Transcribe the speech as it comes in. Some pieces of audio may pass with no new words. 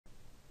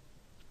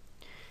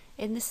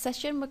In this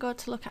session, we're going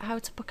to look at how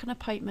to book an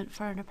appointment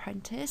for an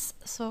apprentice.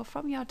 So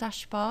from your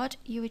dashboard,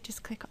 you would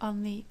just click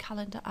on the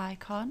calendar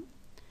icon.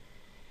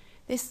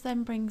 This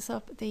then brings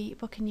up the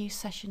book a new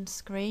session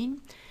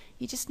screen.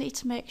 You just need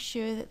to make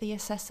sure that the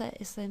assessor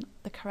is in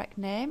the correct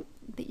name,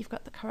 that you've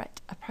got the correct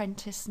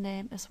apprentice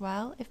name as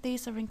well. If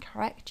these are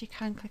incorrect, you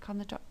can click on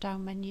the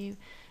drop-down menu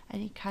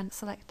and you can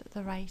select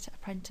the right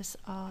apprentice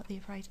or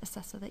the right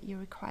assessor that you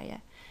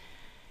require.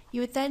 You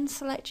would then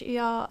select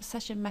your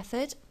session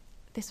method.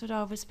 This would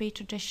always be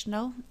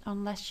traditional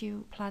unless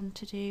you plan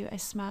to do a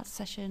smart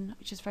session,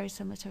 which is very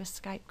similar to a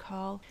Skype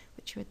call,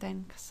 which you would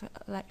then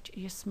select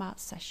your smart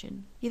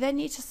session. You then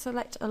need to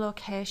select a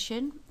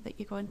location that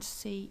you're going to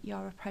see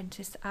your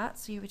apprentice at,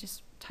 so you would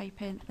just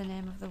type in the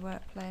name of the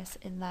workplace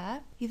in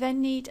there. You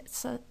then need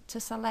to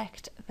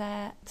select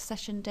their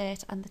session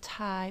date and the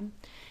time.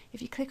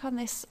 If you click on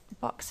this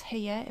box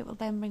here, it will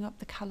then bring up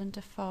the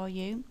calendar for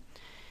you.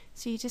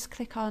 So you just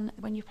click on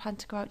when you plan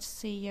to go out to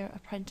see your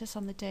apprentice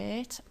on the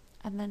date,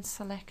 and then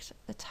select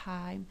the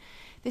time.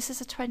 This is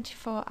a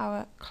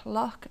 24-hour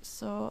clock,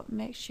 so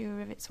make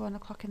sure if it's 1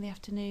 o'clock in the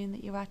afternoon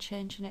that you are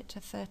changing it to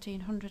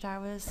 1300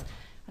 hours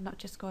and not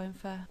just going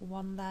for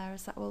one there,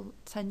 as that will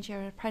send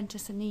your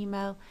apprentice an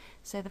email,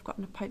 say they've got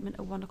an appointment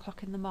at 1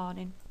 o'clock in the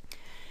morning.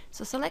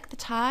 So select the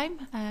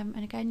time,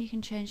 and again you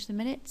can change the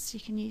minutes. You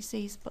can use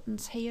these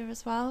buttons here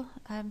as well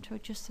to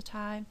adjust the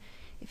time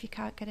if you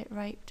can't get it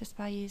right just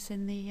by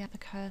using the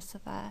cursor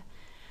there.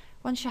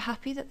 Once you're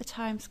happy that the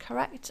time's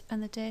correct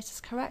and the date is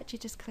correct, you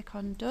just click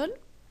on Done.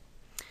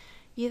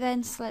 You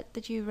then select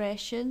the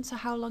duration, so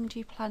how long do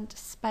you plan to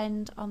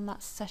spend on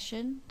that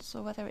session?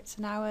 So whether it's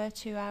an hour,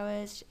 2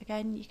 hours,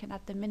 again you can add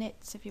the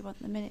minutes if you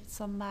want the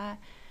minutes on there.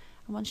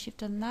 And once you've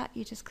done that,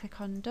 you just click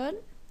on Done.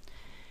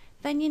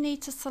 Then you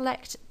need to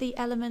select the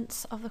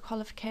elements of the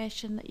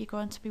qualification that you're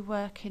going to be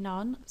working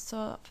on.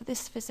 So for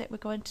this visit we're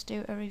going to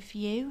do a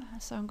review,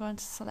 so I'm going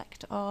to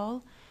select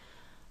all.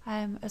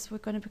 As we're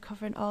going to be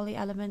covering all the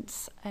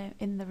elements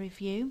in the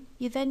review.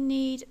 You then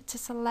need to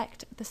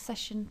select the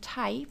session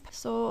type.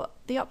 So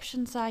the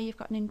options are, you've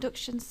got an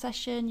induction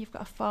session, you've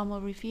got a formal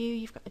review,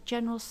 you've got a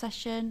general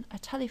session, a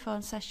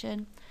telephone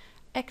session,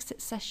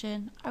 exit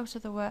session, out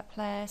of the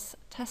workplace,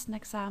 test and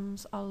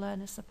exams, or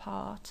learner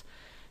support.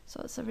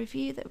 So it's a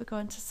review that we're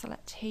going to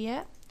select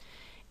here.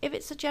 If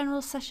it's a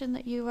general session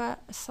that you are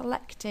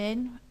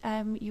selecting,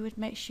 you would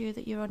make sure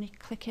that you're only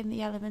clicking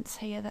the elements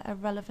here that are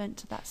relevant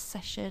to that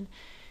session.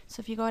 So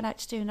if you're going out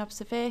to do an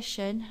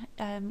observation,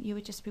 you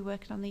would just be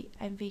working on the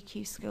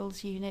MVQ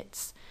skills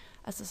units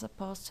as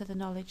opposed to the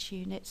knowledge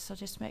units. So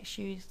just make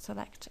sure you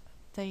select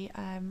the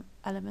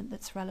element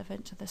that's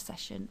relevant to the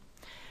session.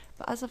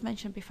 But as I've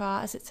mentioned before,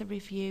 as it's a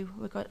review,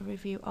 we're going to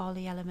review all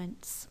the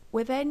elements.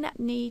 We then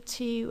need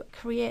to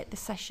create the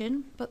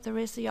session, but there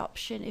is the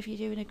option if you're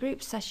doing a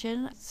group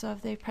session, so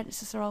if the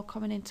apprentices are all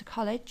coming into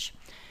college,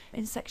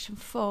 in section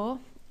 4,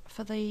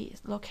 for the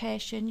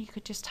location, you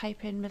could just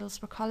type in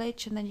Middlesbrough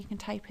College and then you can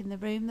type in the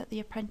room that the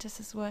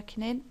apprentice is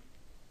working in.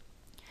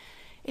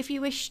 If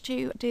you wish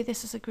to do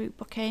this as a group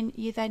booking,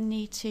 you then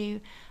need to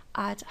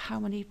add how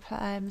many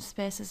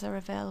spaces are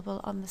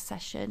available on the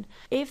session.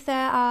 If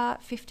there are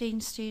 15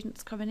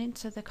 students coming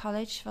into the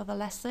college for the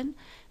lesson,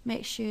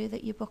 make sure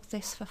that you book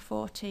this for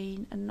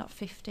 14 and not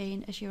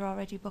 15, as you're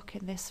already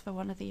booking this for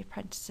one of the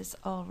apprentices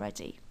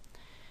already.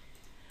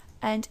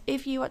 And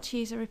if you want to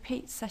use a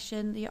repeat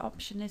session, the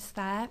option is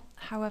there.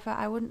 However,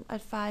 I wouldn't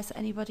advise that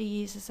anybody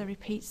uses a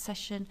repeat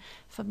session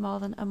for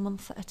more than a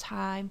month at a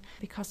time,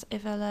 because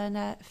if a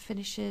learner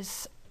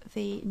finishes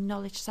the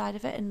knowledge side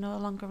of it and no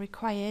longer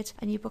required,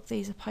 and you book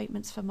these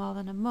appointments for more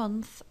than a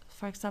month,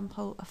 for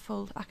example a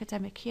full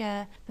academic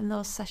year, then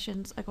those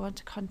sessions are going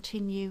to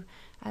continue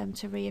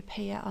to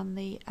reappear on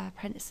the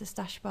apprentice's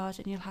dashboard,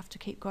 and you'll have to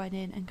keep going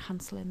in and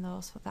cancelling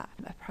those for that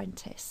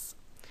apprentice.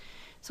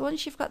 So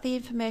once you've got the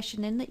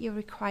information in that you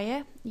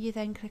require, you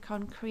then click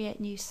on Create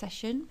New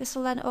Session. This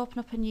will then open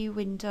up a new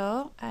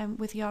window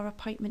with your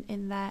appointment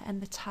in there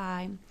and the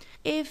time.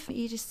 If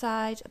you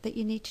decide that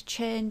you need to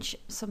change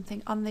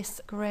something on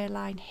this grey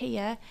line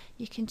here,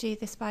 you can do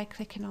this by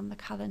clicking on the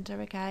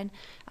calendar again,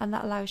 and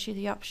that allows you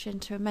the option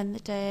to amend the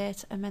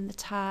date, amend the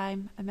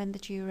time, amend the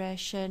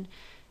duration.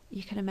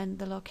 You can amend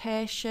the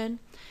location.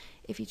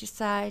 If you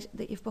decide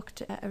that you've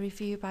booked a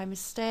review by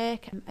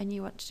mistake and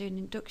you want to do an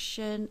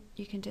induction,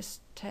 you can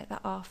just take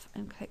that off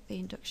and click the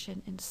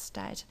induction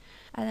instead.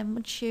 And then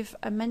once you've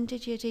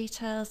amended your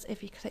details,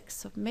 if you click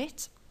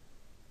submit,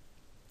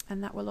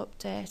 and that will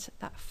update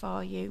that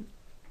for you.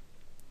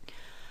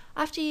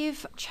 After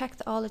you've checked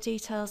that all the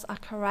details are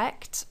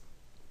correct,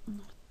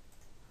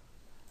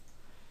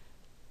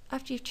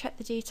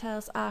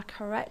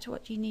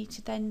 what you need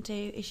to then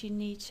do is you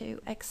need to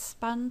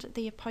expand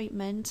the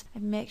appointment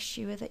and make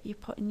sure that you're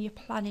putting your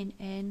planning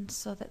in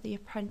so that the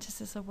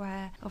apprentice is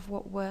aware of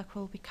what work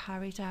will be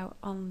carried out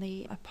on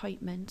the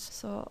appointment.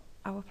 So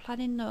our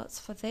planning notes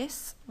for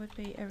this would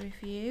be a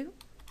review,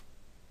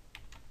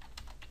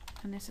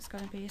 and this is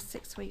going to be a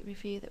 6-week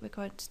review that we're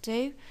going to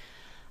do.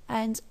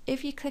 And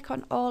if you click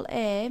on all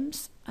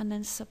aims and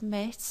then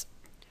submit,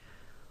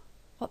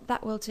 What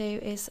that will do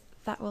is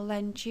that will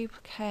then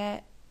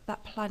duplicate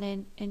that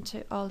planning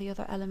into all the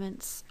other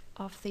elements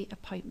of the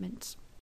appointment.